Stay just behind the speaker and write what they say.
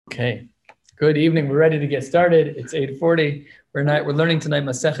Okay, good evening. We're ready to get started. It's 8:40. We're learning tonight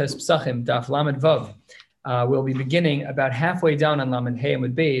Maseches Psachim, Daf Lamed Vav. We'll be beginning about halfway down on Lamed Hey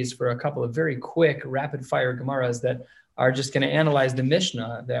and Beis for a couple of very quick, rapid-fire Gemaras that are just going to analyze the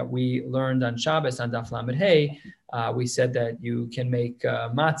Mishnah that we learned on Shabbos on Daf Lamed Hey. We said that you can make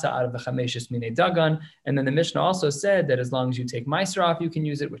matzah out of the chameshes minei dagan, and then the Mishnah also said that as long as you take meiser off, you can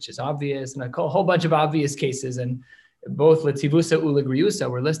use it, which is obvious, and a whole bunch of obvious cases. And both Letivusa Uligriusa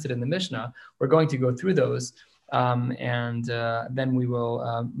were listed in the Mishnah. We're going to go through those, and then we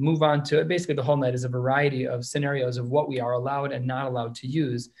will move on to basically the whole night is a variety of scenarios of what we are allowed and not allowed to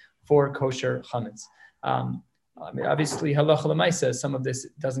use for kosher chametz. Obviously, halacha l'maisa, some of this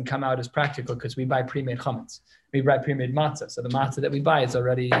doesn't come out as practical because we buy pre-made chametz. We buy pre-made matzah. So the matzah that we buy is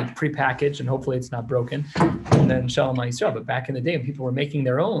already pre-packaged and hopefully it's not broken. And then shalom Yisrael. But back in the day when people were making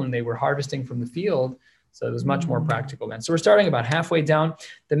their own, they were harvesting from the field. So it was much more practical then. So we're starting about halfway down.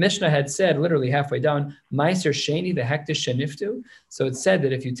 The Mishnah had said, literally halfway down, Meiser Sheni the hektish sheniftu. So it said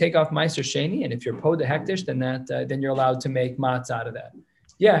that if you take off Meiser Sheni and if you're po the hektish, then you're allowed to make matzah out of that.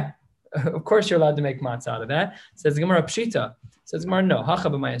 Yeah, of course you're allowed to make matzah out of that. Says the Gemara Pshita. Says Gemara, no.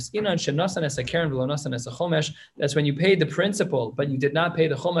 That's when you paid the principal, but you did not pay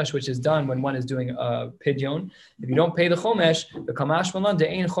the chomesh, which is done when one is doing a pidyon. If you don't pay the chomesh, the kamash malan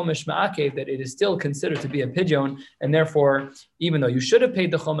de'ein chomesh ma'akev, that it is still considered to be a pidyon, and therefore, even though you should have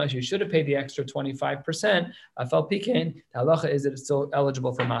paid the chomesh, you should have paid the extra 25%. Afal pikein, the halacha is that it's still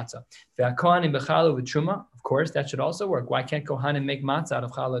eligible for matzah. Ve'akohanim bechalu with truma. Of course, that should also work. Why can't kohanim make matzah out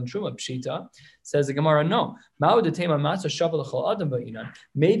of challah and truma? Pshita. Says the Gemara, no.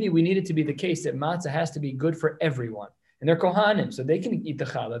 Maybe we need it to be the case that matzah has to be good for everyone. And they're kohanim, so they can eat the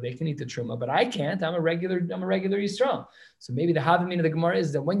challah, they can eat the truma, but I can't. I'm a regular Yisrael. So maybe the havamina of the Gemara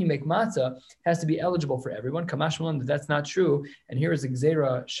is that when you make matzah, it has to be eligible for everyone. Kamash malan, that's not true. And here is the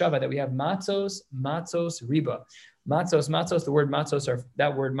Gzeira Shava that we have matzos, riba. Matzos, the word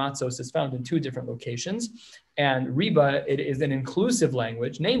matzos is found in two different locations. And riba, it is an inclusive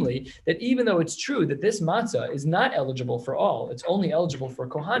language, namely that even though it's true that this matzah is not eligible for all, it's only eligible for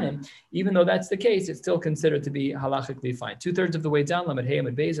kohanim, even though that's the case, it's still considered to be halachically fine. 2/3 of the way down, Lamed Hey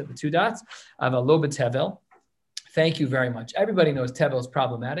Amud Beis at the two dots, I have a lo b'tevel. Thank you very much. Everybody knows tevel is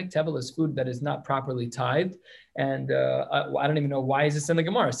problematic. Tevel is food that is not properly tithed. And I don't even know why is this in the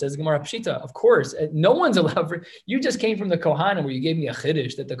Gemara. It says Gemara Pshita. Of course, no one's allowed for, you just came from the Kohanim where you gave me a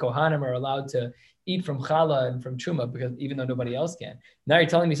chiddush that the Kohanim are allowed to eat from challah and from truma because even though nobody else can. Now you're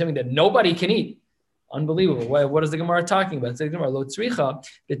telling me something that nobody can eat. Unbelievable. What is the Gemara talking about? It says Gemara, lo tzricha,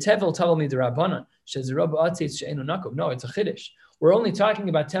 the tevel tavel midrabanan. No, it's a chiddush. We're only talking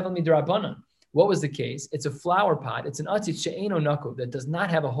about tevel midrabanan. What was the case? It's a flower pot. It's an atzitz she'eino nakov that does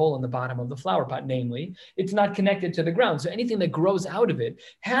not have a hole in the bottom of the flower pot. Namely, it's not connected to the ground. So anything that grows out of it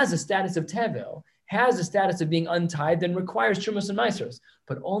has a status of tevel, has a status of being untied, then requires trumas and meisers,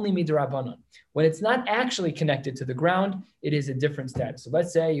 but only midrabanan. When it's not actually connected to the ground, it is a different status. So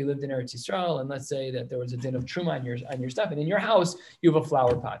let's say you lived in Eretz Yisrael, and let's say that there was a din of truma on your stuff, and in your house you have a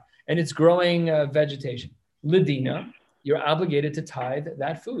flower pot, and it's growing vegetation. Lidina, you're obligated to tithe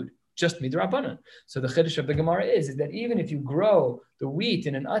that food. Just midrabanan. So the chiddush of the Gemara is that even if you grow the wheat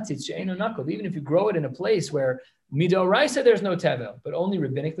in an atzitz she'eino nakol, even if you grow it in a place where midoraisa there's no tevel, but only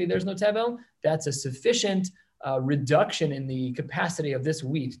rabbinically there's no tevel, that's a sufficient reduction in the capacity of this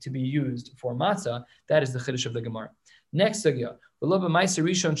wheat to be used for matzah. That is the chiddush of the Gemara. Next sugya. So if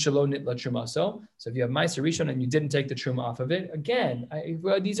you have meiser rishon and you didn't take the truma off of it, again,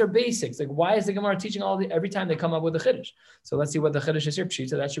 these are basics. Like, why is the Gemara teaching every time they come up with a chiddush? So let's see what the chiddush is here.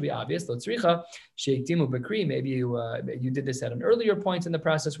 Pshita, that should be obvious. Maybe you did this at an earlier point in the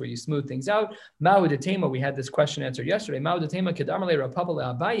process where you smooth things out. We had this question answered yesterday.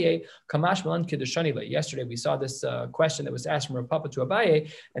 Yesterday we saw this question that was asked from Rav Papa to Abaye,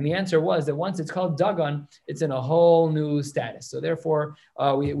 and the answer was that once it's called dagan, it's in a whole new status. So therefore,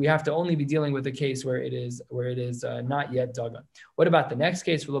 we have to only be dealing with the case where it is not yet dagan. What about the next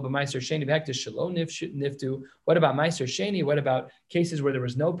case? What about meiser sheni? What about cases where there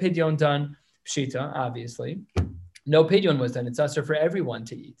was no pidyon done? Pshita, obviously. No pidyon was done. It's usher for everyone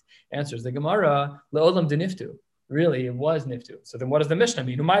to eat. Answers the Gemara, le'olam deniftu. Really, it was niftu. So then what does the Mishnah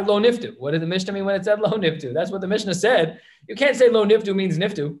mean? Umay lo niftu. What did the Mishnah mean when it said lo niftu? That's what the Mishnah said. You can't say lo niftu means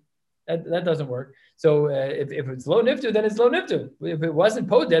niftu. That doesn't work. So if it's lo niftu, then it's lo niftu. If it wasn't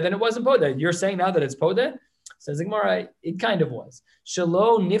podeh, then it wasn't podeh. You're saying now that it's podeh? Says the Gemara, it kind of was.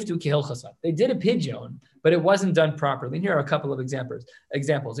 Shelo niftu kihilchasa. They did a pidyon, but it wasn't done properly. And here are a couple of examples.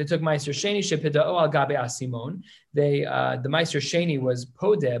 They took Meiser Sheni shepida'o al gabe asimon. The Meiser Sheni was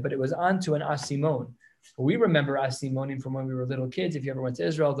podeh, but it was onto an asimon. But we remember asimonim from when we were little kids. If you ever went to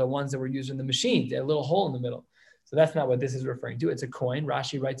Israel, the ones that were used in the machine, they had a little hole in the middle. So that's not what this is referring to. It's a coin.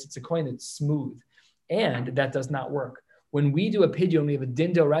 Rashi writes it's a coin that's smooth. And that does not work. When we do a pidyon, we have a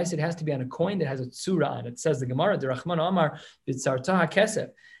din d'oraisa. It has to be on a coin that has a tzura on it. It says the Gemara, the Rachman Amar, b'tzarta hakesef,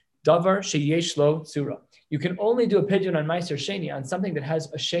 davar sheyesh lo tzura. You can only do a pidyon on Meiser Sheni on something that has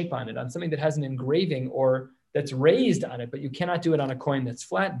a shape on it, on something that has an engraving or that's raised on it, but you cannot do it on a coin that's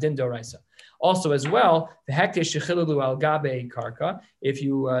flat, din d'oraisa. Also, as well, the hektesh shechilulu al gabe karka. If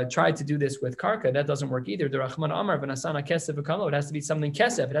you try to do this with karka, that doesn't work either. The Rachman Amar v'nasana kesef v'kalo. It has to be something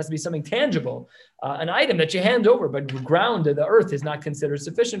kesef. It has to be something tangible, an item that you hand over, but ground, the earth is not considered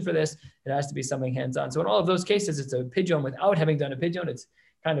sufficient for this. It has to be something hands-on. So in all of those cases, it's a pidyon without having done a pidyon. It's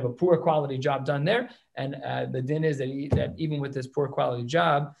kind of a poor quality job done there. And the din is that even with this poor quality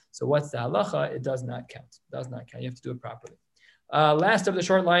job, so what's the halacha? It does not count. It does not count. You have to do it properly. Last of the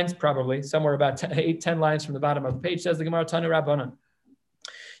short lines, probably somewhere about 10 lines from the bottom of the page, says the Gemara Tanu Rabbanan.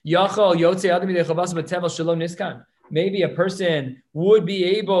 Maybe a person would be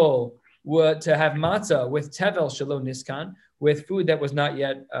able to have matzah with tevel shalom niskan, with food that was not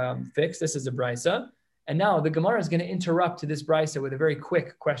yet fixed. This is a brisa. And now the Gemara is going to interrupt to this brisa with a very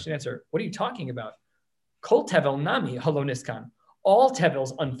quick question answer. What are you talking about? Kol tevel nami halo niskan. All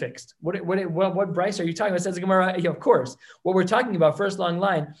tevel's unfixed. What brisa are you talking about? It says the Gemara, yeah, of course. What we're talking about, first long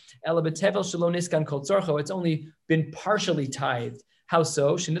line, ela betevel shelo niskan kol tzorcho. It's only been partially tithed. How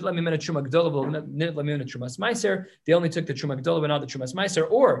so? They only took the Truma Gdola, but not the Trumas Meiser,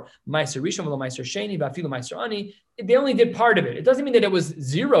 or Meiser Rishon, Meiser Sheni, Bafilu Meiser Ani. They only did part of it. It doesn't mean that it was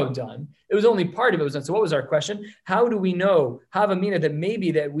zero done. It was only part of it was done. So what was our question? How do we know, Havamina, that maybe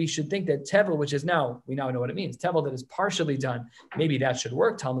that we should think that Tevel, which is now, we now know what it means, Tevel that is partially done, maybe that should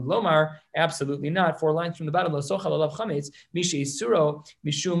work. Talmud Lomar, absolutely not. 4 lines from the bottom, Lo Sochal Alav Chametz, Mishi Isuro,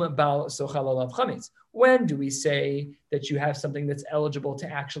 Mishum Bal Sochal Alav Chametz. When do we say that you have something that's eligible to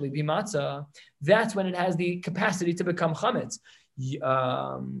actually be matzah? That's when it has the capacity to become chametz.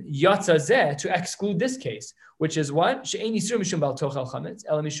 Yatzazeh, to exclude this case, which is what? She'ein yisur mishum bal tochel chametz,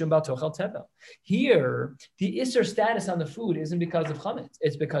 ela mishum bal tochel tevel. Here, the isur status on the food isn't because of chametz,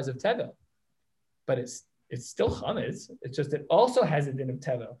 it's because of tevel. But it's still chametz. It's just it also has a din of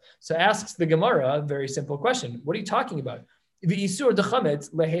tevel. So asks the Gemara a very simple question. What are you talking about? The isur de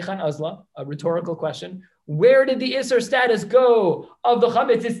chametz lehechan azla, a rhetorical question. Where did the isur status go of the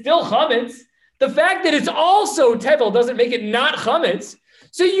chametz? It's still chametz. The fact that it's also tevel doesn't make it not chametz.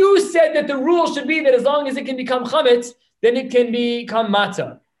 So you said that the rule should be that as long as it can become chametz, then it can become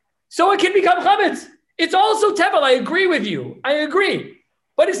matzah. So it can become chametz. It's also tevel. I agree with you. I agree.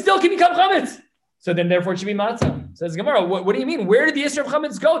 But it still can become chametz. So then therefore it should be matzah. Says Gemara, what do you mean? Where did the Isser of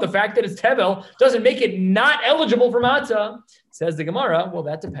Chametz go? The fact that it's Tevel doesn't make it not eligible for matzah. Says the Gemara, well,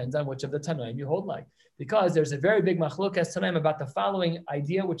 that depends on which of the Tanaim you hold like. Because there's a very big machlokas Tanaim about the following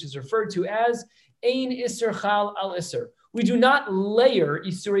idea, which is referred to as Ein Isser Chal Al Isser. We do not layer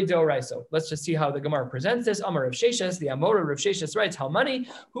Isurei Deoraiso. Let's just see how the Gemara presents this. Amar Rav Sheshes, the Amora Rav Sheshes writes, how many?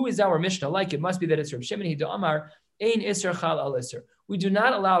 Who is our Mishnah like? It must be that it's Rav Shimon Hido Amar, Ein Isser Chal Al Isser. We do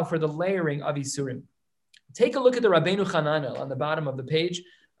not allow for the layering of Isurim. Take a look at the Rabbeinu Chananel on the bottom of the page.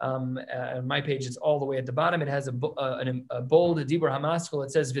 My page is all the way at the bottom. It has a bold Dibur Hamaskal.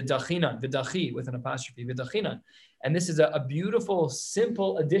 It says Vidachinan, Vidachi with an apostrophe, Vidachinan. And this is a beautiful,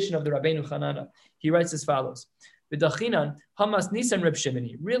 simple addition of the Rabbeinu Chananel. He writes as follows. Vidachinan, Hamas Nisan Reb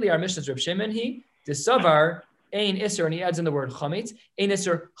Shimon. Really, our Mishnah is Reb Shimon. He, Desavar, Ein Isser, and he adds in the word Chametz. Ein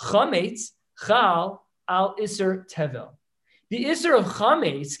Isser, Chametz, Chal, Al Isser, Tevel. The Isser of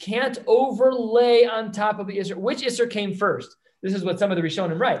Chametz can't overlay on top of the Isser. Which Isser came first? This is what some of the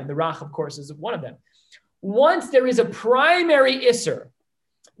Rishonim write, and the Rach, of course, is one of them. Once there is a primary Isser,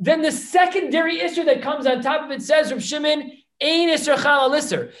 then the secondary Isser that comes on top of it says, Rav Shimon, Ein Isser Chal Al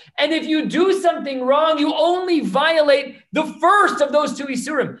Isser. And if you do something wrong, you only violate the first of those two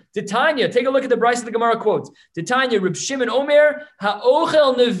Isurim. Titania, take a look at the Brisa the Gemara quotes. Titania, Rav Shimon Omer,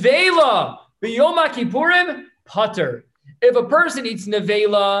 Ha'ochel Nevela, B'yom HaKippurim, Pater. If a person eats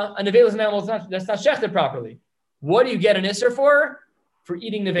nevela, a nevela is an animal that's not shechted properly. What do you get an isser for? For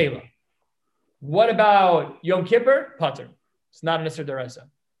eating nevela. What about Yom Kippur? Pater. It's not an isser deraisa.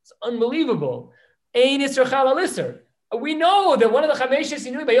 It's unbelievable. Ein isser chal al isser. We know that one of the chameshes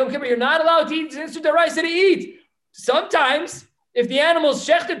inui by Yom Kippur, you're not allowed to eat isser deraisa to eat. Sometimes, if the animal's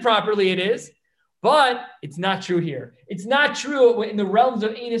shechted properly, it is. But it's not true here. It's not true in the realms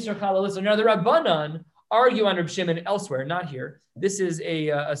of ein isser chal al isser. Now the Rabbanan argue on Reb Shimon elsewhere, not here. This is a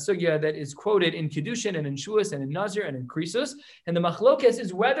sugya that is quoted in Kedushin and in Shuas and in Nazir and in Krisus. And the machlokes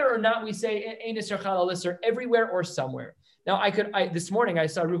is whether or not we say Ein Isser Chal Al Isser everywhere or somewhere. Now, this morning I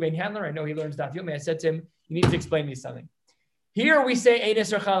saw Ruben Handler. I know he learns Daf Yomi. I said to him, you need to explain me something. Here we say Ein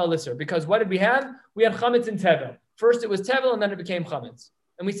Isser Chalal Isser because what did we have? We had Chametz and Tevel. First it was Tevel and then it became Chametz.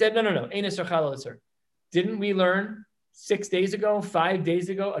 And we said, no, Ein Isser Chalal Isser. Didn't we learn 5 days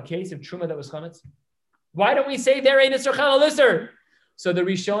ago, a case of Truma that was Chametz? Why don't we say there Ein Isser Chalal Isser? So the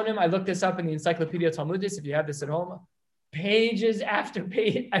Rishonim, I looked this up in the Encyclopedia Talmudis, if you have this at home, pages after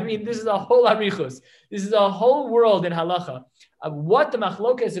page. I mean, this is a whole arichus. This is a whole world in halacha of what the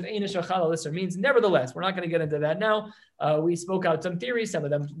machlokas of Ein Isser Chalal Isser means. Nevertheless, we're not going to get into that now. We spoke out some theories. Some of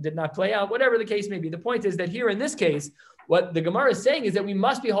them did not play out. Whatever the case may be. The point is that here in this case, what the Gemara is saying is that we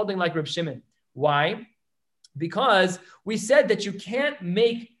must be holding like Reb Shimon. Why? Because we said that you can't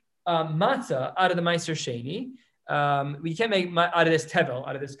make matzah out of the Meiser Sheni. We can't make out of this tevel,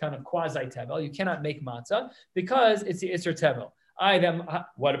 out of this kind of quasi tevel. You cannot make matzah because it's the Isser tevel.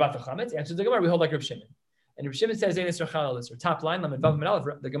 What about the chametz? Answers the Gemara. We hold like Reb Shimon. And Reb Shimon says, Isser Chalal Isser. Top line, Lamed Vav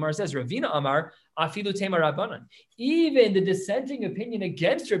Aleph. The Gemara says, Ravina Amar Afilu Tema Rabbanan. Even the dissenting opinion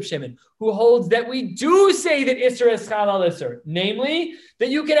against Reb Shimon, who holds that we do say that Isser is Chalal Isser, namely that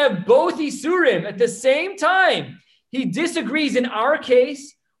you can have both Isurim at the same time. He disagrees in our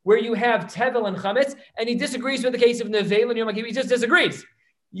case, where you have Tevel and Chametz, and he disagrees with the case of Nevel and Yom HaKippur. He just disagrees.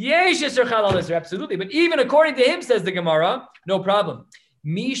 Yesh Isser Chalal Isser, absolutely. But even according to him, says the Gemara, no problem.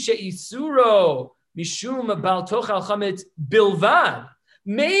 Misha Isuro Mishum Bal Tochal Chametz Bilvad.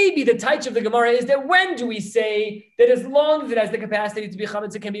 Maybe the taich of the Gemara is that when do we say that as long as it has the capacity to be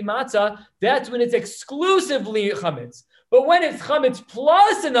chametz, it can be matzah? That's when it's exclusively chametz. But when it's chametz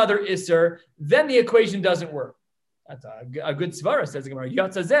plus another isser, then the equation doesn't work. That's a good svara, says the Gemara.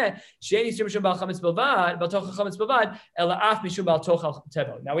 Yatzazeh she'eni isur mishum bal chametz bilvad, bal tochal chametz bilvad, ela af mishum bal tochal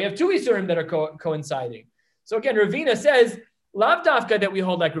tevel. Now we have two isurim that are coinciding. So again, Ravina says, Lav dafka that we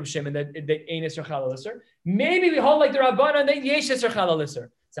hold like Reb Shimon that Ein Isser Chalal Isser. Maybe we hold like the Rabbanan that Yesh Isser Chalal Isser.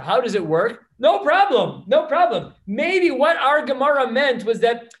 So how does it work? No problem. Maybe what our Gemara meant was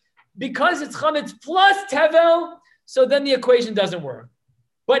that because it's Chametz plus Tevel, so then the equation doesn't work.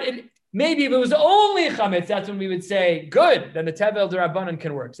 But maybe if it was only Chametz, that's when we would say, good, then the Tevel the Rabbanan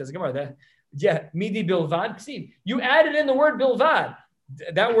can work. Says the Gemara, Midi Bilvad. You added in the word Bilvad.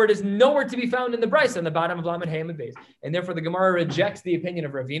 That word is nowhere to be found in the Bryce on the bottom of Lamed Hayim and Beis. And therefore the Gemara rejects the opinion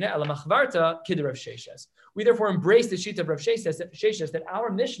of Ravina, Ela Machvarta, Kid Rav Sheshes. We therefore embrace the sheet of Rav Sheshes that our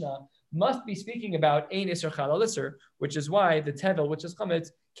Mishnah must be speaking about Ein Isser Chalal Isser, which is why the Tevel, which is Chametz,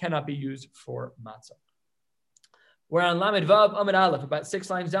 cannot be used for matzah. We're on Lamed Vav Amid Aleph, about 6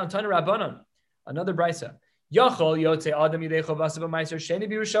 lines down, Tana Rabbanon, another Brysa. Yachol Yotze Adam Yidecho Vasav Meiser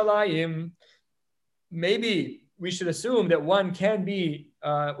Sheni B'Yerushalayim. Maybe we should assume that one can be,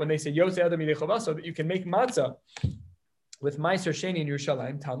 when they say Yotze Adam Yidei Chovaso, that you can make matzah with Meiser Sheni in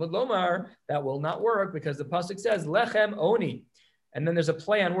Yerushalayim. Talmud Lomar, that will not work because the pasuk says Lechem Oni, and then there's a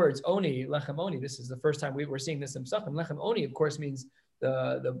play on words Oni, Lechem Oni. This is the first time we're seeing this in Psachim. Lechem Oni, of course, means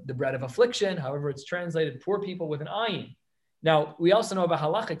the bread of affliction. However, it's translated poor people with an ayin. Now, we also know of a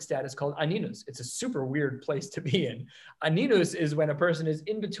halachic status called aninus. It's a super weird place to be in. Aninus is when a person is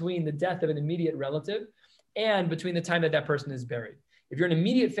in between the death of an immediate relative and between the time that that person is buried. If you're an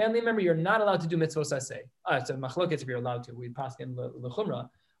immediate family member, you're not allowed to do mitzvos aseh. It's a machlokes if you're allowed to. We pass in l'chumra.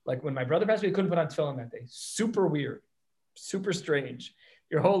 Like when my brother passed away, he couldn't put on tefillin that day. Super weird, super strange.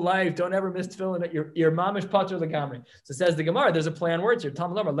 Your whole life, don't ever miss tefillin. Your mamish pater legamri. So says the Gemara, there's a play on words here.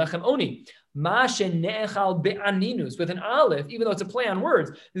 Talmud Lomar, lechem oni. Ma shene'echal be'aninus, with an aleph, even though it's a play on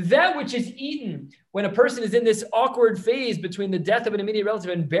words. That which is eaten when a person is in this awkward phase between the death of an immediate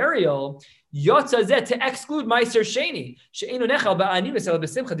relative and burial, yotzazet, to exclude Meiser Sheni. She'enu nechal be'aninus el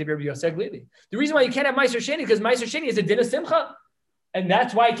b'simcha dibir b'yoseg lili. The reason why you can't have Meiser Sheni because Meiser Sheni is a din of simcha. And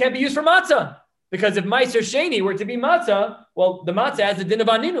that's why it can't be used for matzah. Because if Meiser Sheni were to be matzah, well, the matzah has a din of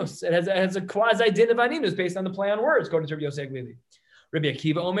aninus. It has a quasi din of aninus based on the play on words, according to Rabbi Yosef Glili. Rabbi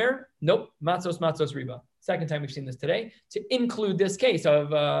Akiva Omer, nope, matzos riba. Second time we've seen this today, to include this case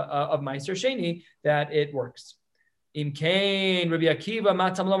of Meiser Sheni, that it works. Im kain, Rabbi Akiva,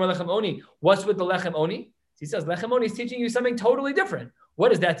 matam lomer lechem oni. What's with the lechem oni? He says lechem oni is teaching you something totally different. What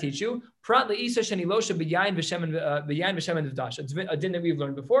does that teach you? Prat le'isa sheni losha b'yayin v'shemen v'dash. It's a din that we've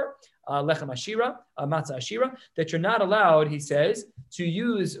learned before. Lechem ashira, matzah ashira, that you're not allowed, he says, to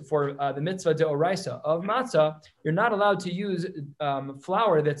use for the mitzvah deoraisa of matzah, you're not allowed to use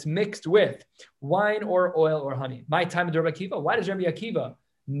flour that's mixed with wine or oil or honey. My time of Rabbi Akiva. Why does Rabbi Akiva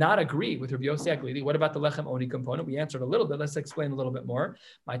not agree with Rabbi Yossi Aglili? What about the lechem oni component? We answered a little bit. Let's explain a little bit more.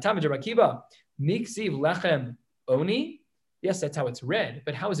 My time of Rabbi Akiva. Miksiv lechem oni. Yes, that's how it's read,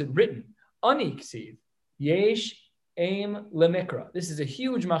 but how is it written? Ani ksiv. Yesh aim lemikra. This is a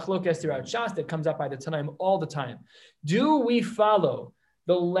huge machlokes throughout Shas that comes up by the Tanaim all the time. Do we follow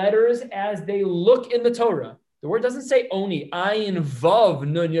the letters as they look in the Torah? The word doesn't say oni, ayin vav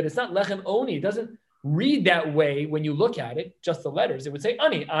nun yud. It's not lechem oni. It doesn't read that way when you look at it, just the letters. It would say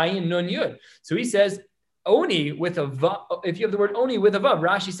ani, ayin nun yud. So he says oni with a vav. If you have the word oni with a vav,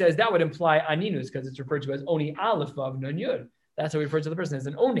 Rashi says that would imply aninus because it's referred to as oni aleph vav nun yud. That's how we refer to the person as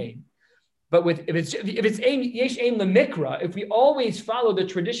an onain. But if it's yesh aim lemikra, if we always follow the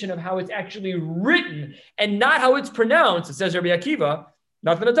tradition of how it's actually written and not how it's pronounced, it says Rabbi Akiva,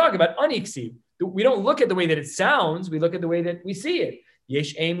 not going to talk about aniksiv. We don't look at the way that it sounds, we look at the way that we see it.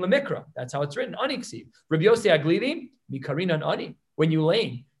 Yesh aim lemikra. That's how it's written. Aniksiv. Rabbi Yossi Aglili, mikarinan ani. When you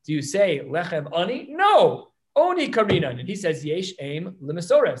lane, do you say lechem ani? No. Oni karinan. And he says yesh aim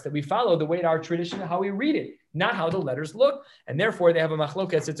lemisores, that we follow the way in our tradition, how we read it, not how the letters look. And therefore they have a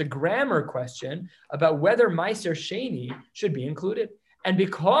machlokas. It's a grammar question about whether Meiser Sheni should be included. And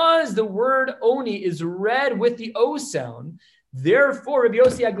because the word oni is read with the O sound, therefore Rabbi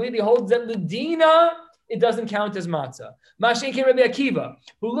Yossi Aglili holds that Ladina, it doesn't count as matzah. Mashenke Rabbi Akiva,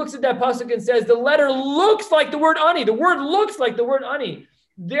 who looks at that pasuk and says, the letter looks like the word ani. The word looks like the word ani.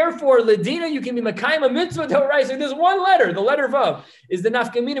 Therefore, Ladina, you can be Makayim a mitzvah d'oraisa. There's one letter, the letter Vav, is the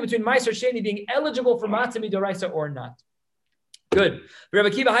nafkamina between Meiser Sheni being eligible for matzah d'oraisa or not. Good. Rabbi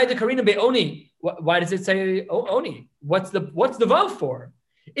Akiva, Hayda Karina Be'oni. Why does it say Oni? What's the Vav for?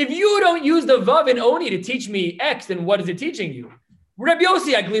 If you don't use the Vav in Oni to teach me X, then what is it teaching you? Rabbi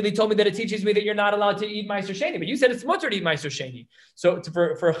Yossi Aglili told me that it teaches me that you're not allowed to eat Meiser Sheni, but you said it's mutter to eat Meiser Sheni. So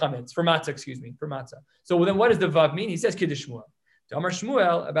for chametz, for matzah. So then what does the Vav mean? He says Kiddush Shmuel. To Amar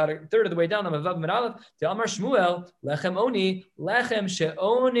Shmuel, about a third of the way down, I'm a Vav Menalev. To Amar Shmuel, lechem oni, lechem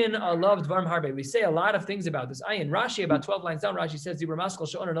she'onin alav dvarim harbe. We say a lot of things about this. Ayin Rashi, about 12 lines down, Rashi says, Zibur maskal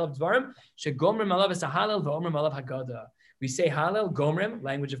she'onin alav dvarim, she'gomrim alav es halal, v'omrim alav haggadah. We say Hallel, Gomrim,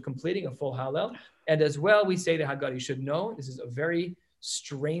 language of completing a full Hallel. And as well, we say the Haggadah. You should know, this is a very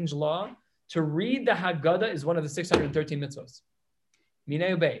strange law. To read the Haggadah is one of the 613 mitzvahs.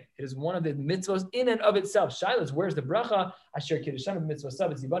 Minei Ubei. It is one of the mitzvahs in and of itself. Shilas, where's the bracha? Asher Kiddushan mitzvah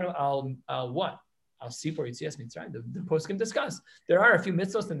sabbat zibanu al what? Al sipor yitzias mitzrayim. The poskim discuss. There are a few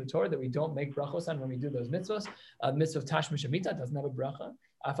mitzvahs in the Torah that we don't make brachos on when we do those mitzvahs. Mitzvah of Tashmish Shemitah doesn't have a bracha.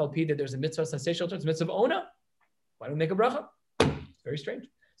 Afal pi that there's a mitzvah sasei shelter. It's mitzvah of Ona. Why don't we make a bracha? It's very strange.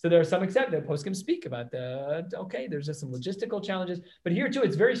 So there are some exceptions that poskim speak about okay, there's just some logistical challenges. But here too,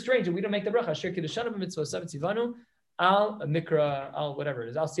 it's very strange that we don't make the bracha. Asher Kiddushan mitzvah sabbat zivanu. Al mikra, al whatever it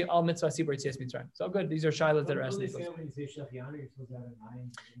is. Al mitzvah sibur yitzias mitzrayim. So good. These are shilas that are asked.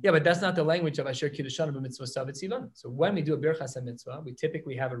 Yeah, but that's not the language of Asher Kiddushan b'mitzvah sabbat sivan. So when we do a birchas mitzvah, we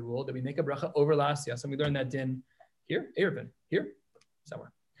typically have a rule that we make a bracha over last yasam. We learned that din here, Eruvin, here,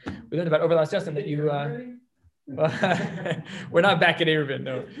 somewhere. We learned about over last yasam that you. We're not back at Eruvin,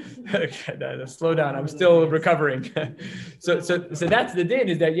 no. Slow down. I'm still recovering. so that's the din,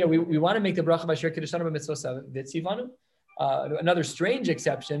 is that we want to make the bracha b'asher kiddushan b'mitzvah v'tzivanu. Another strange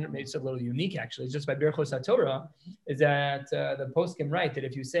exception, maybe it's a little unique actually, just by Birchos HaTorah, is that the poskim write that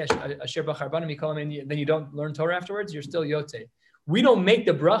if you say asher b'charbanu mikolam, then you don't learn Torah afterwards, you're still yotzei. We don't make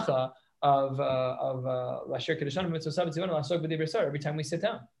the bracha of asher kiddushan b'mitzvah v'tzivanu l'asok b'divrei Torah every time we sit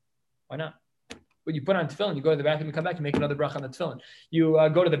down. Why not? When you put on tefillin, you go to the bathroom, you come back, you make another bracha on the tefillin. You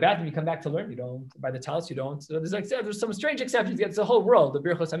go to the bathroom, you come back to learn. You don't by the talis, you don't. So there's some strange exceptions. It's the whole world, the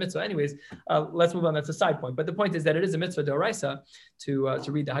birchos mitzvah. Anyways, let's move on. That's a side point. But the point is that it is a mitzvah d'oraisa to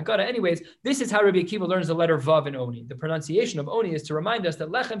read the Haggadah. Anyways, this is how Rabbi Akiva learns the letter vav in Oni. The pronunciation of Oni is to remind us that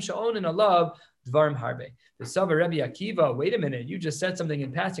lechem she'onin alav dvarim harbe. The Savar Rabbi Akiva. Wait a minute, you just said something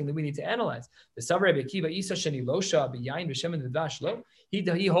in passing that we need to analyze. The Savar Rabbi Akiva isa sheni losha b'yayin v'shemen v'dash lo.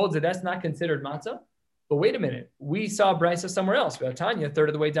 He holds that that's not considered matzah. But wait a minute, we saw Brisa somewhere else. Tanya, third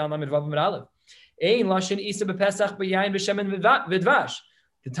of the way down, Lamed Vav Amud Aleph. Ein lashin isa b'pesach b'yayin b'shemen v'dvash.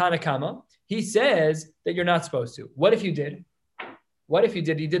 The Tanakama, he says that you're not supposed to. What if you did? What if you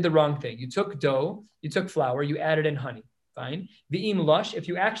did? You did the wrong thing. You took dough, you took flour, you added in honey. Fine. V'im lush, if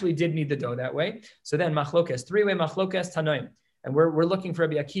you actually did need the dough that way. So then machlokes, three-way machlokes tanoim. And we're looking for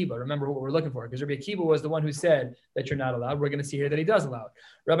Rabbi Akiva. Remember what we're looking for, because Rabbi Akiva was the one who said that you're not allowed. We're going to see here that he does allow it.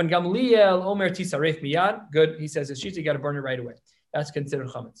 Rabban Gamliel Omer Tisaref Miyad. Good. He says, you got to burn it right away. That's considered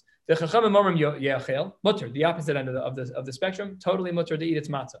chametz. The Chachamim Omrim Yeachel Mutter, the opposite end of the spectrum, totally mutter to eat its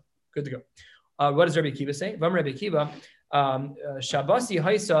matzah. Good to go. What does Rabbi Akiva say? Vam Rabbi Akiva, Shabbasi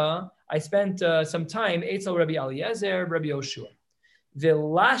Haisa. I spent some time Eitzel Rabbi Eliezer, Rabbi Yoshua.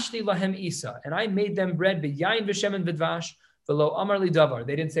 V'lashti lahem Isa, and I made them bread b'yayin v'shemen v'dvash. V'lo amar li davar.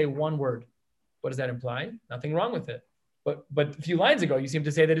 They didn't say one word. What does that imply? Nothing wrong with it. But a few lines ago, you seem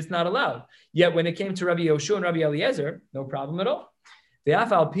to say that it's not allowed. Yet when it came to Rabbi Yoshua and Rabbi Eliezer, no problem at all.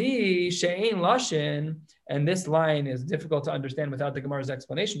 Ve'afal pi she'ein lashin, and this line is difficult to understand without the Gemara's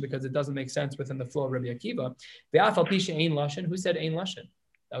explanation because it doesn't make sense within the flow of Rabbi Akiva. Ve'afal pi she'ein lashin, who said ein lashin?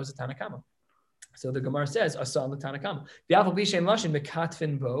 That was a Tanna Kama. So the Gemara says, Asan l'Tanna Kama. Ve'afal pi she'ein lashin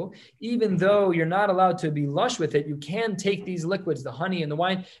mekatfin bo, even though you're not allowed to be lush with it, you can take these liquids, the honey and the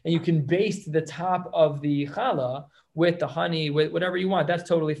wine, and you can baste the top of the challah with the honey, with whatever you want. That's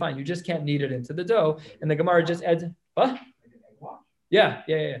totally fine. You just can't knead it into the dough. And the Gemara just adds, what? Yeah.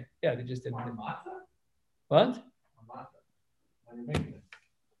 They just did. What?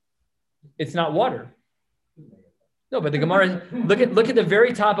 It's not water. No, but the Gemara, look at the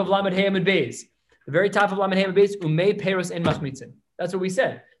very top of Lamed Hey Amud Beis. The very top of Lamed Hey Amud Beis, Umei Peros En Machmitzin. That's what we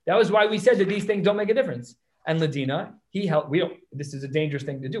said. That was why we said that these things don't make a difference. And Ladina, he helped. We don't. This is a dangerous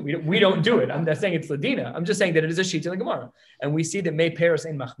thing to do. We don't do it. I'm not saying it's Ladina. I'm just saying that it is a sheet in the Gemara, and we see that May Paris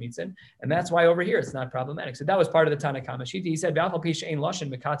ain't machmitzin, and that's why over here it's not problematic. So that was part of the Tanna Kama sheet. He said V'afal pi she'ein lashin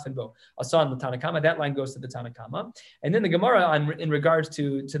mekatfin bo asan the Tanna Kama. That line goes to the Tanna Kama, and then the Gemara in regards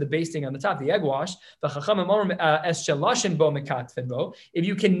to the basting on the top, the egg wash. Es shelashin bo mekatfin bo. If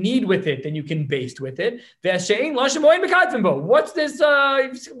you can knead with it, then you can baste with it. V'es she'ein lashin bo mekatfin bo. What's this?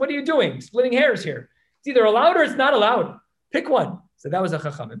 What are you doing? Splitting hairs here. It's either allowed or it's not allowed. Pick one. So that was a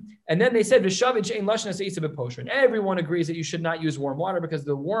chachamim. And then they said, and everyone agrees that you should not use warm water because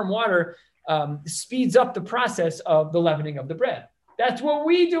the warm water speeds up the process of the leavening of the bread. That's what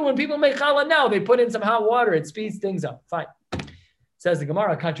we do when people make challah now. They put in some hot water. It speeds things up. Fine. Says the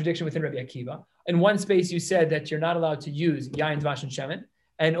Gemara, a contradiction within Rabbi Akiva. In one space, you said that you're not allowed to use yain, dvash, and shemen.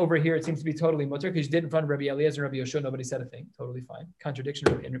 And over here, it seems to be totally mutter because you did in front of Rabbi Eliezer and Rabbi Yoshua. Nobody said a thing. Totally fine.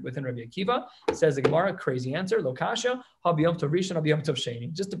 Contradiction within Rabbi Akiva. Says the Gemara, crazy answer. Lo kasha, ha b'yom tov rishon, ha b'yom tov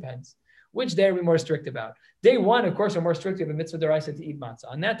sheni. Just depends. Which day are we more strict about? Day one, of course, we're more strict with the mitzvah deraisa to eat matzah.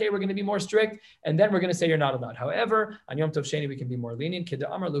 On that day, we're going to be more strict, and then we're going to say you're not allowed. However, on Yom Tov Sheni, we can be more lenient. Kida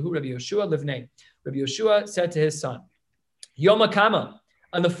Amar Lahu Rabbi Yoshua livnei. Rabbi Yoshua said to his son, Yom HaKama,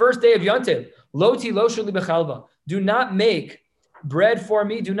 on the first day of Yontiv, Loti loshu li bechalva. Do not make bread for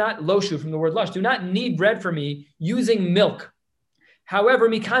me, do not loshu from the word lush, do not knead bread for me using milk. However,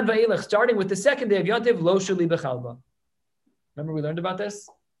 mikan va'ilach, starting with the second day of Yontiv, loshu li bechalva. Remember we learned about this?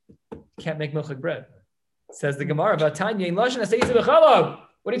 Can't make milchik bread. Says the Gemara, what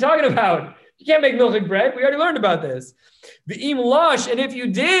are you talking about? You can't make milchik bread. We already learned about this. V'im lush, and if you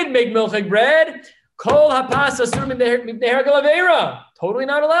did make milchik bread, kol hapas asur min neher galavera. Totally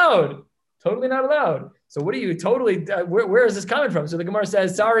not allowed. Totally not allowed. So what are you totally, where is this coming from? So the Gemara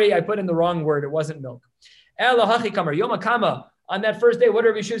says, sorry, I put in the wrong word. It wasn't milk. Elohachi kamar, Yom HaKama. On that first day, what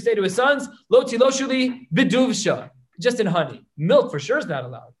did Rabbi Yeshua say to his sons? Loti loshuli biduvsha. Just in honey. Milk for sure is not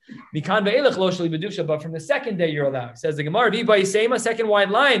allowed. Mikan ve'elech loshuli biduvsha, but from the second day you're allowed. Says the Gemara, Viva Yisema, second wide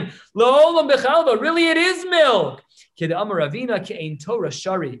line. Lo'olam bechalva. Really it is milk. Kid Amar Ravina ke'ein Torah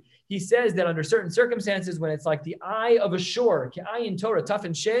shari. He says that under certain circumstances, when it's like the eye of a shore, ke'ayin Torah, tough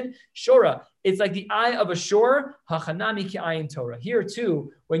and shin, shora, it's like the eye of a shore, hachanami ke'ayin Torah. Here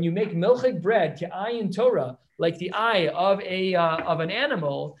too, when you make milchik bread, ke'ayin Torah, like the eye of an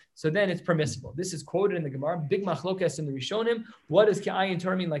animal, so then it's permissible. This is quoted in the Gemara, big machlokas in the Rishonim. What does ke'ayin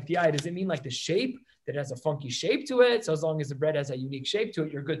Torah mean, like the eye? Does it mean like the shape? That has a funky shape to it. So as long as the bread has a unique shape to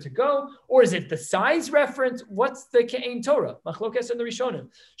it, you're good to go. Or is it the size reference? What's the Ke'ein Torah? Machlokas and the Rishonim.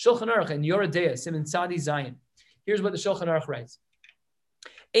 Shulchan Aruch and Yoredeya, Siman Tzadi Zayin. Here's what the Shulchan Aruch writes.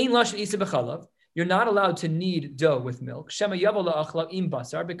 Ein lashon isa b'chalav. You're not allowed to knead dough with milk. Shema yavo la'achla im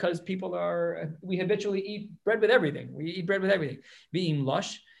basar, because we habitually eat bread with everything. We eat bread with everything. Be'im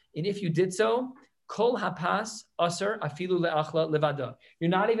lush. And if you did so, Kol hapas asar afilu le'achla levada. You're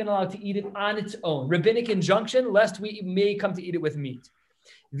not even allowed to eat it on its own. Rabbinic injunction, lest we may come to eat it with meat.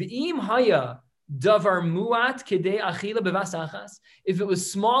 V'im haya davar muat kedei achila bevasachas. If it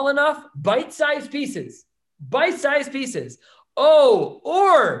was small enough, bite-sized pieces. Bite-sized pieces. Oh,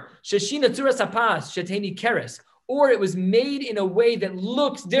 or sheshina tzuras hapas sheteni keres. Or it was made in a way that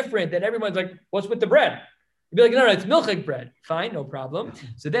looks different, that everyone's like, what's with the bread? You'd be like, no, it's milchik bread. Fine, no problem.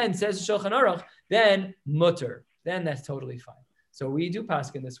 So then, says Shulchan Aruch, then mutter. Then that's totally fine. So we do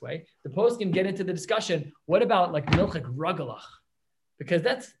paskin this way. The post can get into the discussion, what about like milchik rugelach? Because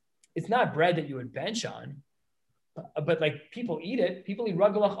it's not bread that you would bench on, but like people eat it. People eat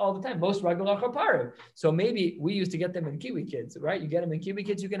rugelach all the time. Most rugelach are parv. So maybe we used to get them in Kiwi Kids, right? You get them in Kiwi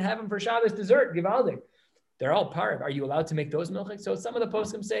Kids, you can have them for Shabbos dessert, givaldik. They're all parv. Are you allowed to make those milchik? So some of the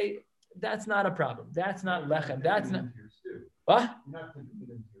poskim say, that's not a problem. That's not lechem. That's not. What?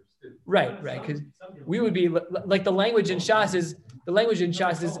 Right. Because we would be like the language in Shas is the language in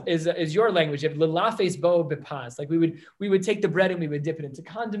Shas is your language. You have lelafes bo bepas. Like we would take the bread and we would dip it into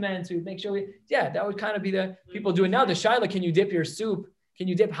condiments. We would make sure that would kind of be the people do it now. The shaila, can you dip your soup? Can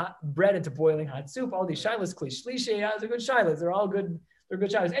you dip hot bread into boiling hot soup? All these shilas, klishlishe, they're good shilas. They're all good. They're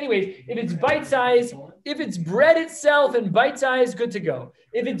good shilas. Anyways, if it's bite size, if it's bread itself and bite size, good to go.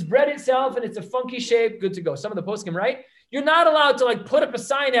 If it's bread itself and it's a funky shape, good to go. Some of the poskim, right? You're not allowed to like put up a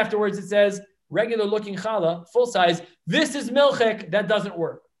sign afterwards that says regular looking challah, full size. This is milchik. That doesn't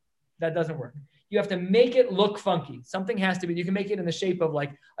work. That doesn't work. You have to make it look funky. Something has to be. You can make it in the shape of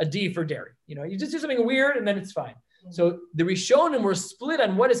like a D for dairy. You just do something weird and then it's fine. So the Rishonim were split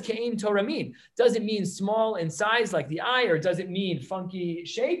on what does Ke'im Torah mean. Does it mean small in size like the eye, or does it mean funky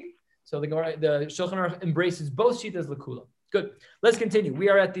shape? So the Shulchan Aruch embraces both shitas l'kula. Good. Let's continue. We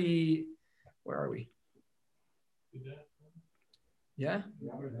are at where are we? Yeah? I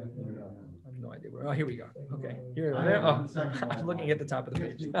have no idea where. Oh, here we go. Okay. I'm looking at the top of the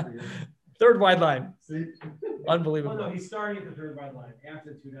page. Third wide line. Unbelievable. Oh, no, he's starting at the third wide line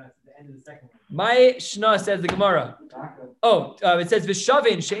after the 2 dots at the end of the second one. My Shna says the Gemara. It says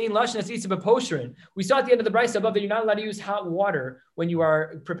Vishavin Shein Lashnas Isa B'Posherin. We saw at the end of the Brisa above that you're not allowed to use hot water when you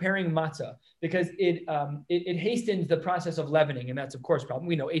are preparing matzah because it hastens the process of leavening, and that's of course a problem.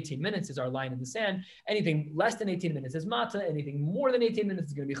 We know 18 minutes is our line in the sand. Anything less than 18 minutes is matzah. Anything more than 18 minutes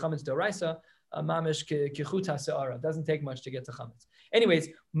is going to be chametz d'oraisa. Mamish kichut ha'se'ara. Doesn't take much to get to chametz. Anyways,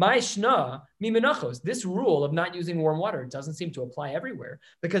 my shna mi menachos. This rule of not using warm water doesn't seem to apply everywhere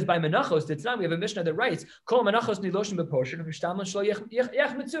because by menachos, it's not. We have a mishnah that writes kol menachos niloshin b'posher v'shtamlan shlo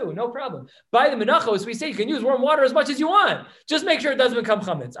yachmetzu. No problem. By the menachos, we say you can use warm water as much as you want. Just make sure it doesn't become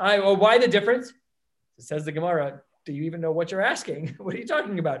chametz. Why the difference? It says the Gemara. Do you even know what you're asking? What are you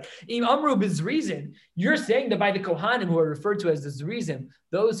talking about? Im amru bizrizin. You're saying that by the Kohanim who are referred to as the zrizim,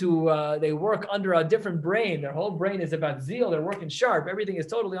 those who they work under a different brain, their whole brain is about zeal, they're working sharp, everything is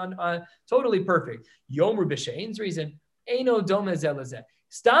totally perfect. Yomru b'shein zrizin, eino doma zelazeh.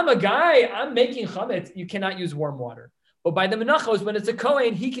 Stam a guy, I'm making chametz, you cannot use warm water. But by the menachos, when it's a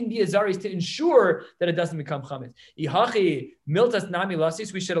kohen, he can be a zaris to ensure that it doesn't become chametz. Ihachi miltas nami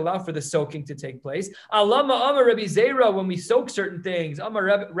lasis, we should allow for the soaking to take place. Alama amar Rabbi Zera, when we soak certain things.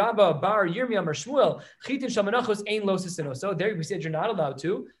 Amar Rabba Bar Yirmi Amar Shmuel chitin shamanachos ein losis enoso. There we said you're not allowed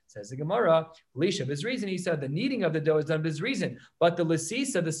to. Says the Gemara, Lisha Bizrizin. He said the kneading of the dough is done Bizrizin, but the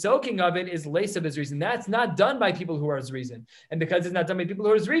Lasisa, the soaking of it, is Lesa Bizrizin. That's not done by people who are Zrizin. And because it's not done by people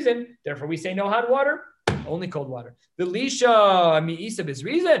who are Zrizin, therefore we say no hot water, only cold water. The Lisha Mi'isa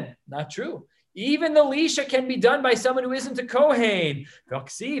Bizrizin, not true. Even the Lisha can be done by someone who isn't a Kohen.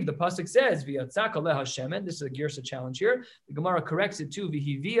 Vaksiv, the Pasuk says, V'yatzak aleha shemen. This is a Girsa challenge here. The Gemara corrects it too.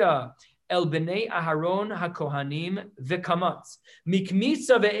 V'hivia El b'nei Aharon hakohanim v'kamatz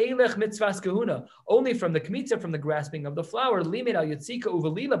mikmitza ve'elech mitzvas kahuna. Only from the kmitza, from the grasping of the flour, limit al yitzika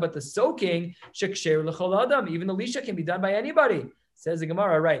uvelila, but the soaking sheksher l'chol adam. Even the lisha can be done by anybody. Says the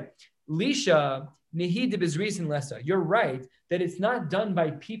Gemara, right? Lisha nihid bizrizin lesa. You're right that it's not done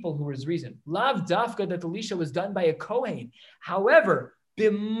by people who are zrizin. Lav dafka that the lisha was done by a kohen. However,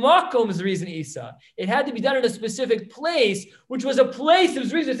 b'makom zrizin isa. It had to be done in a specific place, which was a place of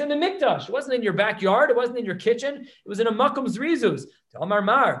zrizus in the mikdash. It wasn't in your backyard. It wasn't in your kitchen. It was in a makom zrizus. Amar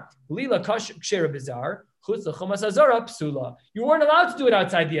mar lila kash kshera bizar. You weren't allowed to do it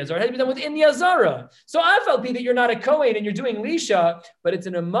outside the Azara. It had to be done within the Azara. So I felt that you're not a Kohen and you're doing Lisha, but it's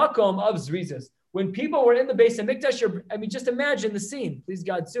in a makom of zrizus. When people were in the base of Mikdash, just imagine the scene. Please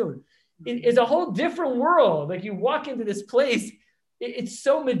God, soon. It's a whole different world. Like you walk into this place, it's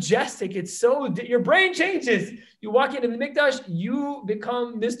so majestic. It's so, your brain changes. You walk into the Mikdash, you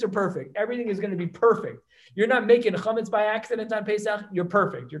become Mr. Perfect. Everything is going to be perfect. You're not making chametz by accident on Pesach. You're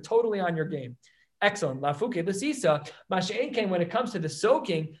perfect. You're totally on your game. Excellent. Lafuke the sisa. Masha'en came when it comes to the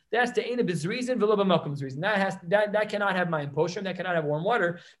soaking. That's the ena bizrizin v'lo b'makom zrizin. That cannot have mayim poshrim. That cannot have warm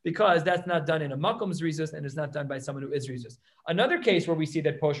water because that's not done in a makom zrizus and is not done by someone who is zrizus. Another case where we see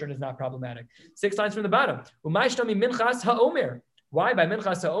that poshrim is not problematic. 6 lines from the bottom. U'maishtami minchas ha'omer. Why? By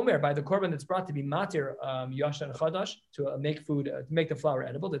minchas ha'omer, by the korban that's brought to be matir yashan chadash, to make food, to make the flour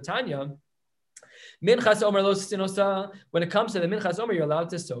edible. The Tanya. Minchas omer lo sinosa. When it comes to the minchas omer, you're allowed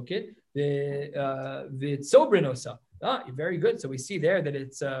to soak it. The sobrinosa. Very good. So we see there that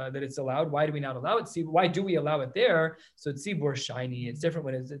it's allowed. Why do we not allow it? See, why do we allow it there? So it's tzibur shiny. It's different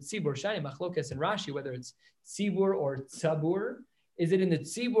when it's tzibur shiny. Machlokas and Rashi, whether it's tzibur or tzabur. Is it in the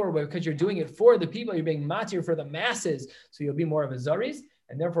tzibur because you're doing it for the people? You're being matir for the masses, so you'll be more of a zaris,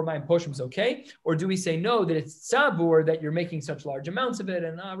 and therefore my poshim is okay. Or do we say no, that it's tzabur, that you're making such large amounts of it?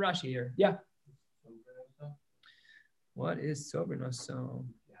 And Rashi here, yeah. What is sobrinoso?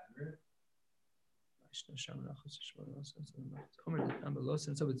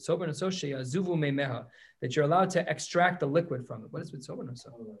 that you're allowed to extract the liquid from it. What is vitzober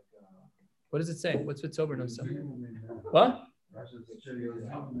nosa? What does it say? What's vitzober nosa? What?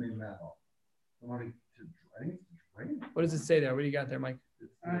 What does it say there? What do you got there, Mike?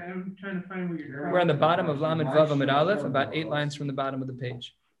 I'm trying to find where you're. We're on the bottom of Lamed Vav Amud Aleph, about 8 lines from the bottom of the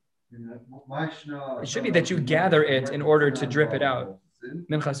page. It should be that you gather it in order to drip it out.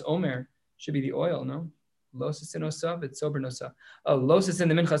 Minchas Omer should be the oil, no? Losis in osav, it's sober nosa. Oh, losis in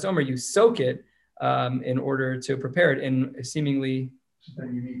the Minchas Omer, you soak it in order to prepare it in seemingly.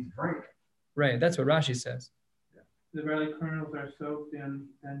 Then you need to drink. Right, that's what Rashi says. The barley kernels are soaked and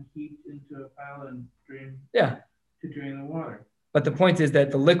then heaped into a pile and drained. Yeah. To drain the water. But the point is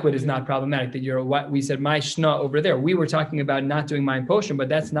that the liquid is not problematic. That you're what we said, my shna over there. We were talking about not doing mine potion, but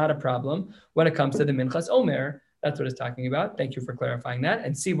that's not a problem when it comes to the minchas omer. That's what it's talking about. Thank you for clarifying that.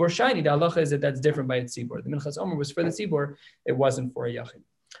 And tzibor shiny, the halacha is that that's different by its tzibor. The minchas omer was for the tzibor. It wasn't for a yachid.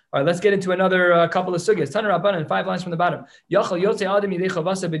 All right, let's get into another couple of sugyas. Taner Rabbanan, 5 lines from the bottom. Yachal yotze adam yidei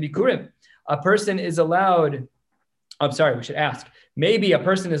chavasa bebikurim. A person is allowed. I'm sorry, we should ask. Maybe a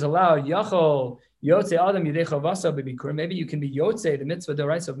person is allowed yachal. Yotze Adam Yidei Chavasa b'Bikurim. Maybe you can be Yotze, the mitzvah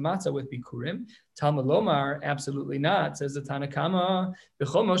d'oraisa of matzah with Bikurim. Talmud Lomar, absolutely not. Says the Tanakama,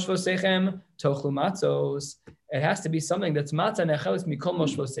 B'chol moshvosechem tochlu matzos. It has to be something that's matzah nechelis mikol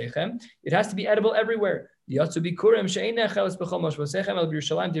moshvosechem. It has to be edible everywhere. Yotzu Bikurim she'ein nechelis b'chol moshvosechem el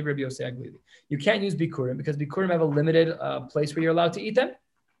b'Yerushalayim divrei Rabbi Yosei Aglili. You can't use Bikurim because Bikurim have a limited place where you're allowed to eat them,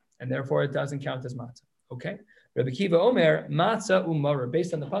 and therefore it doesn't count as matzah. Okay. Rabbi Kiva Omer, matzah umara.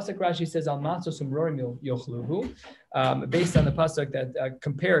 Based on the pasuk, Rashi says al matzah umrorim yochluhu. Based on the pasuk that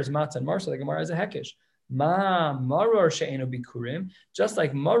compares matzah and maror, the Gemara has a hekesh. Ma maror she'eno bikurim. Just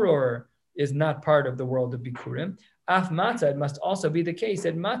like maror is not part of the world of bikurim, af matzah, it must also be the case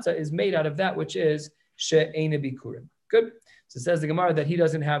that matzah is made out of that which is she'eno bikurim. Good. So it says the Gemara that he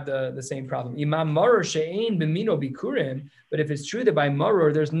doesn't have the same problem. Imam maror she'ein b'mino bikurim. But if it's true that by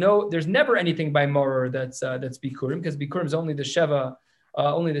maror, there's never anything by maror that's bikurim, because bikurim is only the sheva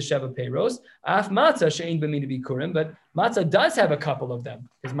peiros. Af matzah she'ein b'mino bikurim, but matzah does have a couple of them,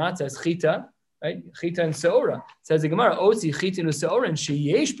 because matzah is chita, right? Chita and seora. It says the Gemara, otzi chita and seora and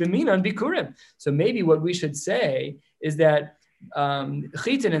sheyesh b'mino and bikurim. So maybe what we should say is that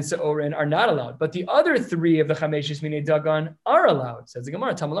chitin and seorin are not allowed, but the other 3 of the chameshes minei dagan are allowed. Says the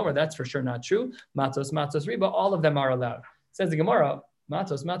Gemara, Talmud Lomar, that's for sure not true. Matzos riba, all of them are allowed. Says the Gemara,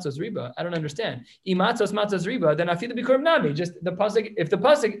 matzos riba. I don't understand. Matzos riba, then afilu bikurim nami. Just the pasuk. If the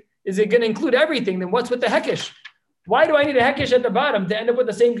pasuk is it going to include everything, then what's with the hekesh? Why do I need a hekesh at the bottom to end up with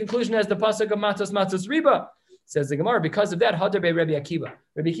the same conclusion as the pasuk of matzos riba? Says the Gemara, because of that, Hadar be Rabbi Akiva.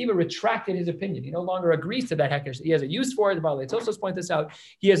 Rabbi Akiva retracted his opinion. He no longer agrees to that hekesh. He has a use for it. The Baal Tosos point this out.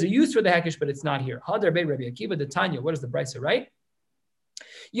 He has a use for the hekesh, but it's not here. Hadar be Rabbi Akiva, the Tanya. What does the Brisa write?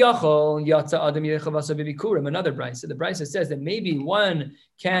 Yachol yatsa adam yechavasa b'bikurim. Another Brisa. The Brisa says that maybe one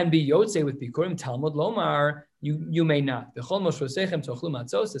can be yotze with bikurim. Talmud Lomar, you may not. The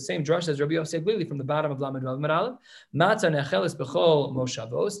same drush as Rabbi Yosei Aglili from the bottom of Lamed Vav Amud Aleph. Matzah necheles b'chol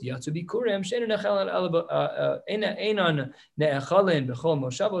moshavos yatsu bikurim she'enu einon ne'echalin b'chol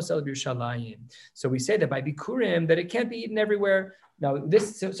moshavos el b'Yerushalayim. So we say that by bikurim that it can't be eaten everywhere. Now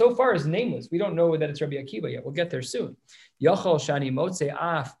this so far is nameless. We don't know that it's Rabbi Akiva yet. We'll get there soon. Yachol shani motze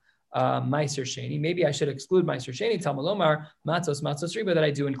af meiser sheni. Maybe I should exclude meiser sheni. Talmud Lomar matzos riba that I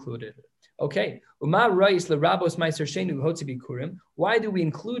do include it. Okay. Why do we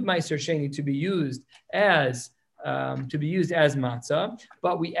include Meiser Sheni to be used as matzah,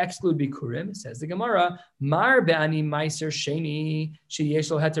 but we exclude bikurim? Says the Gemara, Mar be'ani Meiser Sheni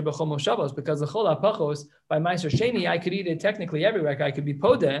sheyesh lo heter b'chol moshavos, because the chol hapachos by Meiser Sheni I could eat it technically everywhere. I could be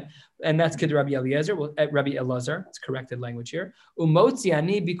podeh, and that's kid Rabbi Eliezer. Well, Rabbi Elazar, it's corrected language here. Umotzi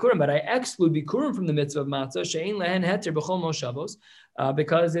ani bikurim, but I exclude bikurim from the mitzvah of matzah she'ein lehen heter b'chol moshavos.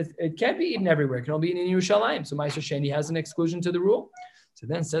 Because it can't be eaten everywhere. It can only be eaten in Yerushalayim. So Meiser Sheni has an exclusion to the rule. So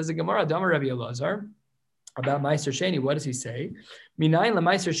then says the Gemara, Damar Rabbi Elazar, about Meiser Sheni. What does he say? Minayin la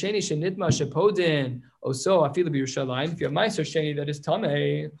Meiser Sheni shenitma shepodin oso afilu b'Yerushalayim. If you have Meiser Sheni that is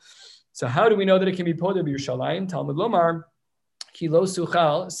tamei, so how do we know that it can be podeh b'Yerushalayim? Talmud Lomar, ki lo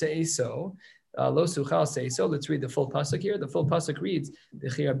suchal seiso. Lo suchal say so. Let's read the full pasuk here. The full pasuk reads: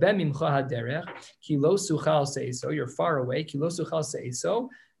 "V'chir ben mimcha haderech ki lo suchal say so." You're far away. Ki lo suchal say so.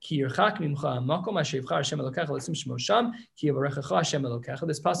 Ki yirchak mimcha makom asher yivchar Hashem Elokecha l'sim shmo sham. Ki yavarechecha Hashem Elokecha.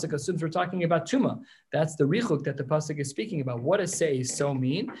 This pasuk assumes we're talking about tuma. That's the richuk that the pasuk is speaking about. What does say so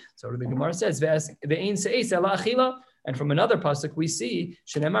mean? So the Gemara says: "Ve'ein seis ela achila." And from another pasuk, we see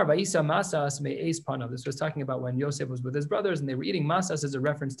Shenemar Vayisa Masas Me'es Panav. This was talking about when Yosef was with his brothers and they were eating masas as a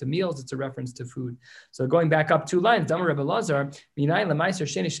reference to meals. It's a reference to food. So going back up 2 lines, Damar Rebbe Lazar, Minayin Lemaiser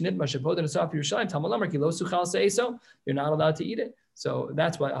Sheni Shnitma Shepodin Asaf Yerushalayim Tamalamar Ki Lo Suchal Seiso. You're not allowed to eat it. So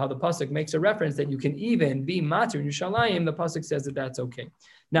that's how the pasuk makes a reference that you can even be matir in Yerushalayim. The pasuk says that that's okay.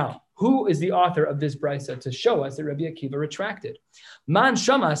 Now, who is the author of this brisa to show us that Rabbi Akiva retracted? Man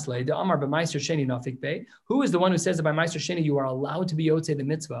shamasle de amar b'maiser sheni nafik bey. Who is the one who says that by maiser sheni you are allowed to be yotzei the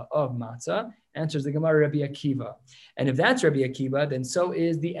mitzvah of matzah? Answers the Gemara, Rabbi Akiva. And if that's Rabbi Akiva, then so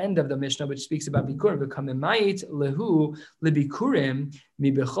is the end of the Mishnah, which speaks about bikurim. V'kamemayit lehu lebikurim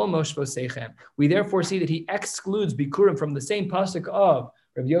mi bechol moshvo seichem. We therefore see that he excludes bikurim from the same pasuk of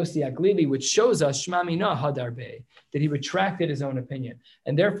Rabbi Yossi Aglili, which shows us Shema Mina Hadarbe, that he retracted his own opinion.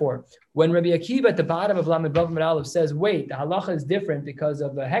 And therefore, when Rabbi Akiva at the bottom of Lamed Vav Amud Aleph says, wait, the halacha is different because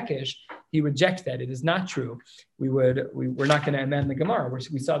of the hekesh, he rejects that. It is not true. We're not going to amend the Gemara.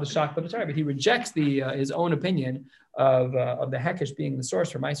 We saw the shock of the Torah, but he rejects his own opinion of the hekesh being the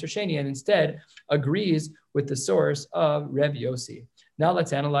source for Meiser Sheni, and instead agrees with the source of Rabbi Yossi. Now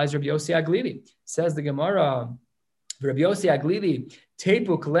let's analyze Rabbi Yossi Aglili. Says the Gemara, Rabbi Yossi Aglili,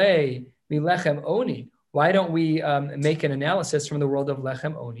 Tepuk le milechem oni. Why don't we make an analysis from the world of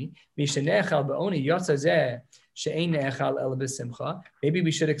lechem oni? Mishenechal be'oni yotzazeh she'ein ne'echal el b'simcha. Maybe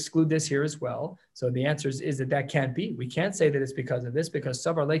we should exclude this here as well. So the answer is that can't be. We can't say that it's because of this, because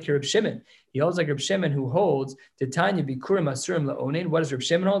Savar like Reb Shimon. He holds like Reb Shimon, who holds Titanya bikurim asurim la'onein. What does Reb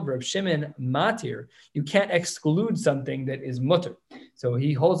Shimon hold? Reb Shimon matir. You can't exclude something that is mutter. So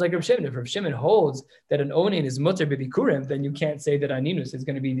he holds like Reb Shimon. If Reb Shimon holds that an onein is mutter b'bikurim, then you can't say that aninus is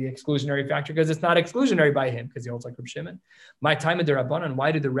going to be the exclusionary factor because it's not exclusionary by him because he holds like Reb Shimon. My time of the Rabbanan,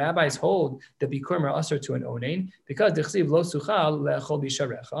 why do the rabbis hold that bikurim are usher to an onein? Because dechsiv lo suchal le'echol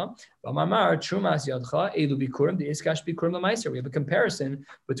bisharecha. V'mamar trumas yadcha elu bikurim the iskash bikurim l'maiser. We have a comparison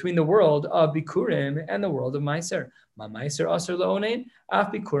between the world of bikurim and the world of maiser. Ma maiser aser la'onein,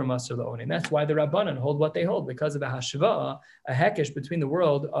 af bikurim aser la'onein. That's why the Rabbanan hold what they hold, because of a hashva, a hekesh between the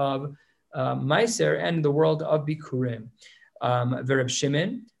world of maiser and the world of bikurim. Reb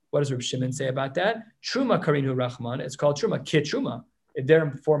Shimon, what does Reb Shimon say about that? Truma karinu rachman. It's called truma, kit truma. It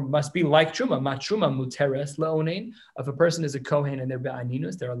therefore must be like truma. Ma truma muteres le'onein. If a person is a kohen and they're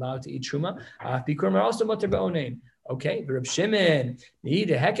be'aninus, they're allowed to eat truma. Bikurim are also muter be'onein. Okay, Reb Shimon,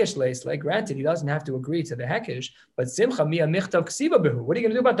 need a hekesh leis. Like granted, he doesn't have to agree to the hekesh, but simcha miya michtav ksiva behu. What are you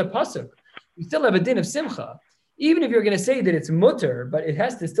going to do about the pasuk? You still have a din of simcha. Even if you're going to say that it's mutter, but it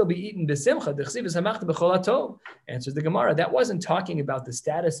has to still be eaten b'simcha. D'chsiv is hamachta b'chol hatov. Answers the Gemara. That wasn't talking about the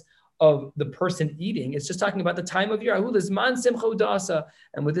status of the person eating. It's just talking about the time of year. Man simcha udasa.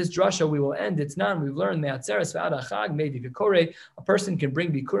 And with this drasha, we will end. It's not. We've learned me'atzeres v'ad hachag maybe v'korei. A person can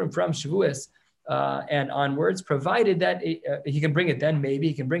bring bikurim from Shavuos and onwards, provided that he can bring it then, maybe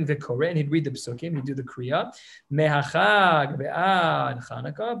he can bring the Koreh and he'd read the Psukim, he'd do the Kriya. Mehachag ve'ad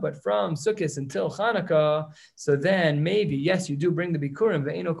Chanukah, but from Sukkot until Chanukah, so then maybe, yes, you do bring the Bikurim,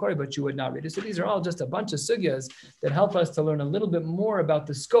 ve'eno Koreh, but you would not read it. So these are all just a bunch of sugyas that help us to learn a little bit more about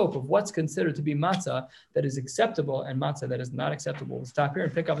the scope of what's considered to be matzah that is acceptable and matzah that is not acceptable. We'll stop here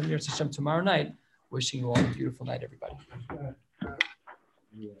and pick up in Yirtzeh Hashem tomorrow night. Wishing you all a beautiful night, everybody.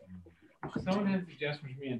 Someone has a suggestion for me.